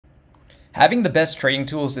Having the best trading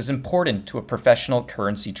tools is important to a professional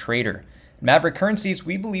currency trader. At Maverick Currencies,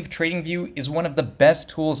 we believe TradingView is one of the best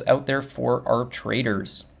tools out there for our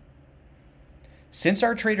traders. Since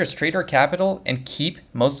our traders trade our capital and keep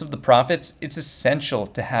most of the profits, it's essential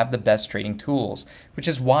to have the best trading tools, which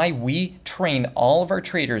is why we train all of our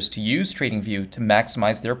traders to use TradingView to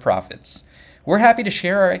maximize their profits. We're happy to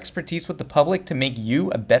share our expertise with the public to make you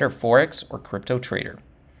a better Forex or crypto trader.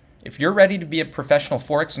 If you're ready to be a professional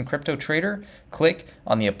Forex and crypto trader, click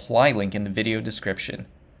on the apply link in the video description.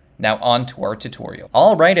 Now on to our tutorial.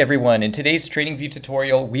 All right, everyone, in today's TradingView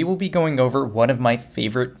tutorial, we will be going over one of my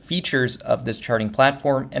favorite features of this charting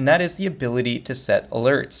platform, and that is the ability to set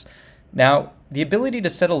alerts. Now, the ability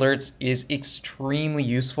to set alerts is extremely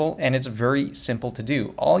useful and it's very simple to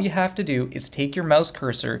do. All you have to do is take your mouse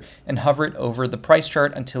cursor and hover it over the price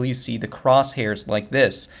chart until you see the crosshairs like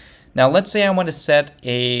this. Now, let's say I want to set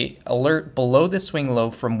an alert below the swing low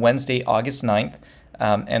from Wednesday, August 9th.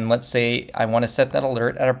 And let's say I want to set that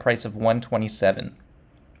alert at a price of 127.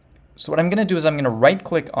 So what I'm going to do is I'm going to right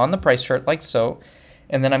click on the price chart like so,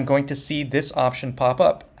 and then I'm going to see this option pop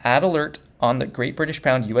up, add alert on the Great British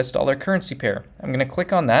Pound US dollar currency pair. I'm going to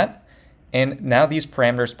click on that, and now these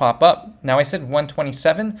parameters pop up. Now I said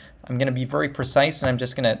 127. I'm going to be very precise, and I'm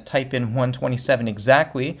just going to type in 127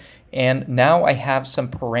 exactly. And now I have some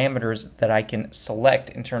parameters that I can select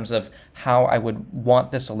in terms of how I would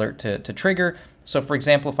want this alert to trigger. So for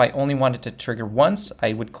example, if I only wanted to trigger once,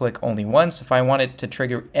 I would click only once. If I wanted to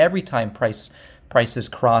trigger every time prices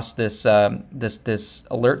cross this this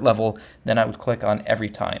alert level, then I would click on every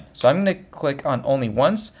time. So I'm going to click on only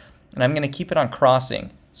once, and I'm going to keep it on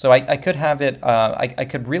crossing. So I could have it, I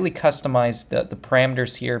could really customize the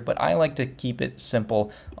parameters here, but I like to keep it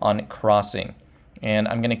simple on crossing. And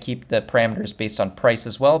I'm going to keep the parameters based on price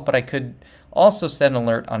as well, but I could also set an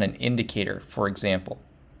alert on an indicator, for example.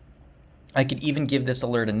 I could even give this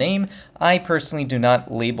alert a name. I personally do not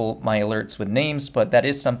label my alerts with names, but that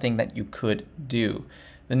is something that you could do.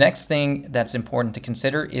 The next thing that's important to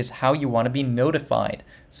consider is how you want to be notified.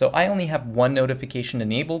 So I only have one notification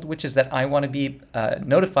enabled, which is that I want to be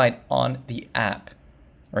notified on the app,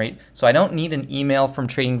 right? So I don't need an email from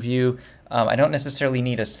TradingView. I don't necessarily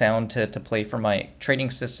need a sound to play for my trading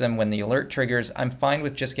system when the alert triggers. I'm fine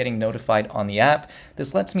with just getting notified on the app.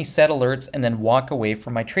 This lets me set alerts and then walk away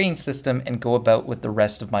from my trading system and go about with the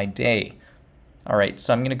rest of my day. All right,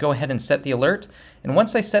 so I'm going to go ahead and set the alert. And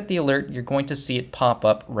once I set the alert, you're going to see it pop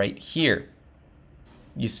up right here.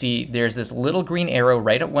 You see there's this little green arrow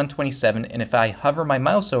right at 127, and if I hover my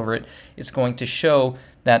mouse over it, it's going to show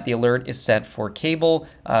that the alert is set for cable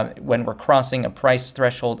when we're crossing a price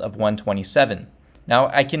threshold of 127. Now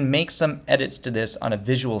I can make some edits to this on a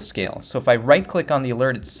visual scale. So if I right click on the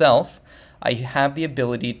alert itself, I have the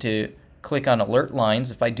ability to click on alert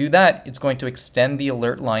lines. If I do that, it's going to extend the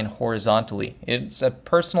alert line horizontally. It's a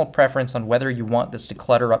personal preference on whether you want this to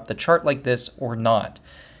clutter up the chart like this or not.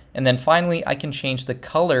 And then finally, I can change the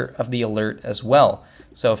color of the alert as well.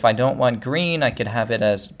 So if I don't want green, I could have it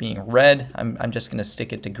as being red. I'm just going to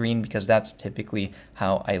stick it to green because that's typically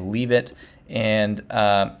how I leave it. And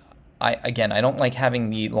I don't like having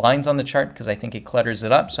the lines on the chart because I think it clutters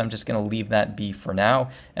it up, so I'm just going to leave that be for now.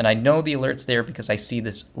 And I know the alert's there because I see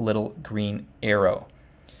this little green arrow.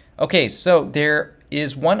 Okay, so there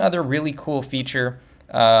is one other really cool feature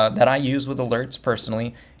that I use with alerts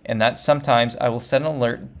personally, and that sometimes I will set an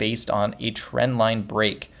alert based on a trend line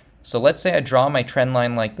break. So let's say I draw my trend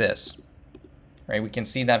line like this. Right, we can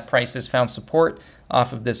see that prices found support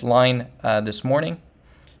off of this line this morning.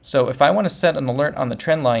 So if I want to set an alert on the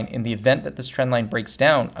trend line in the event that this trend line breaks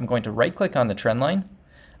down, I'm going to right click on the trend line.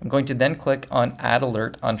 I'm going to then click on add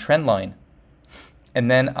alert on trend line. And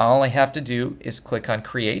then all I have to do is click on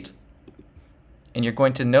create. And you're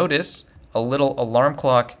going to notice a little alarm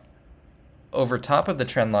clock over top of the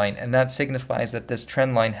trend line, and that signifies that this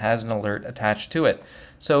trend line has an alert attached to it.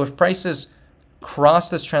 So if prices cross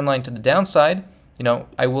this trend line to the downside,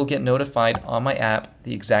 I will get notified on my app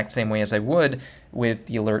the exact same way as I would with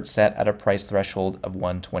the alert set at a price threshold of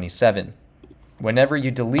 127. Whenever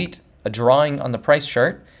you delete a drawing on the price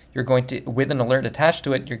chart, you're going to, with an alert attached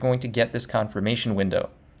to it, you're going to get this confirmation window.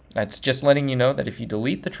 That's just letting you know that if you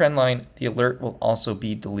delete the trend line, the alert will also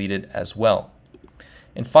be deleted as well.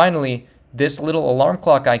 And finally, this little alarm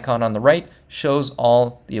clock icon on the right shows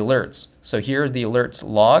all the alerts. So here are the alerts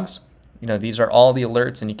logs. These are all the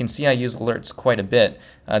alerts, and you can see I use alerts quite a bit.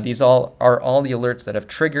 These are all the alerts that have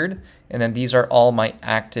triggered, and then these are all my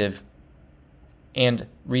active and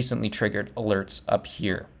recently triggered alerts up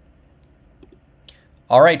here.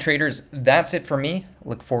 All right, traders, that's it for me.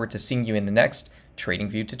 Look forward to seeing you in the next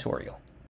TradingView tutorial.